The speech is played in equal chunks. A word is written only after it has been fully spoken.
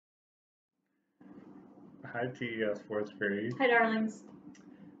Hi, TES fourth grade. Hi, darlings.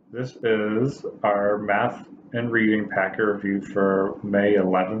 This is our math and reading packet review for May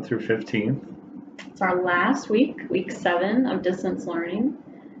 11th through 15th. It's our last week, week 7 of distance learning.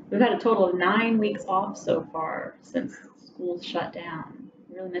 We've had a total of 9 weeks off so far since school's shut down.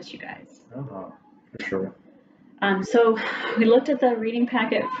 Really miss you guys. For sure. So we looked at the reading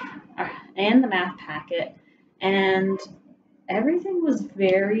packet and the math packet, and everything was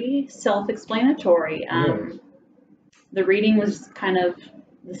very self-explanatory. The reading was kind of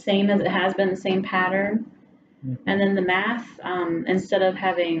the same as it has been, the same pattern. Mm-hmm. And then the math, instead of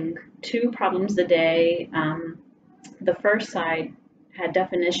having 2 problems a day, the first side had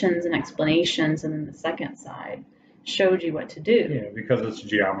definitions and explanations, and then the second side showed you what to do. Yeah, because it's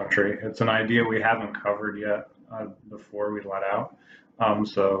geometry. It's an idea we haven't covered yet before we let out.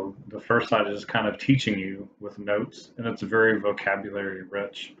 So the first side is kind of teaching you with notes, and it's a very vocabulary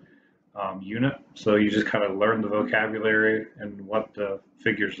rich unit. So you just kind of learn the vocabulary and what the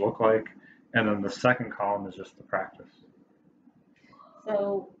figures look like. And then the second column is just the practice.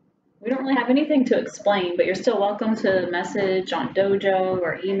 So we don't really have anything to explain, but you're still welcome to message on Dojo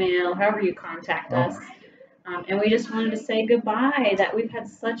or email, however you contact us. And we just wanted to say goodbye, that we've had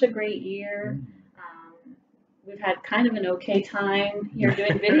such a great year. We've had kind of an okay time here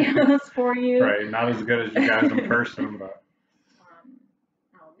doing videos for you. Right, not as good as you guys in person, but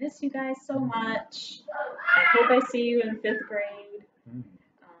I'll miss you guys so much. I hope I see you in 5th grade.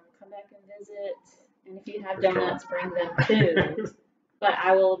 Come back and visit. And if you have For donuts, sure. bring them too. But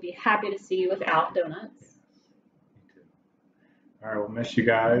I will be happy to see you without donuts. Me too. All right, we'll miss you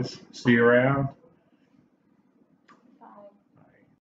guys. See you around.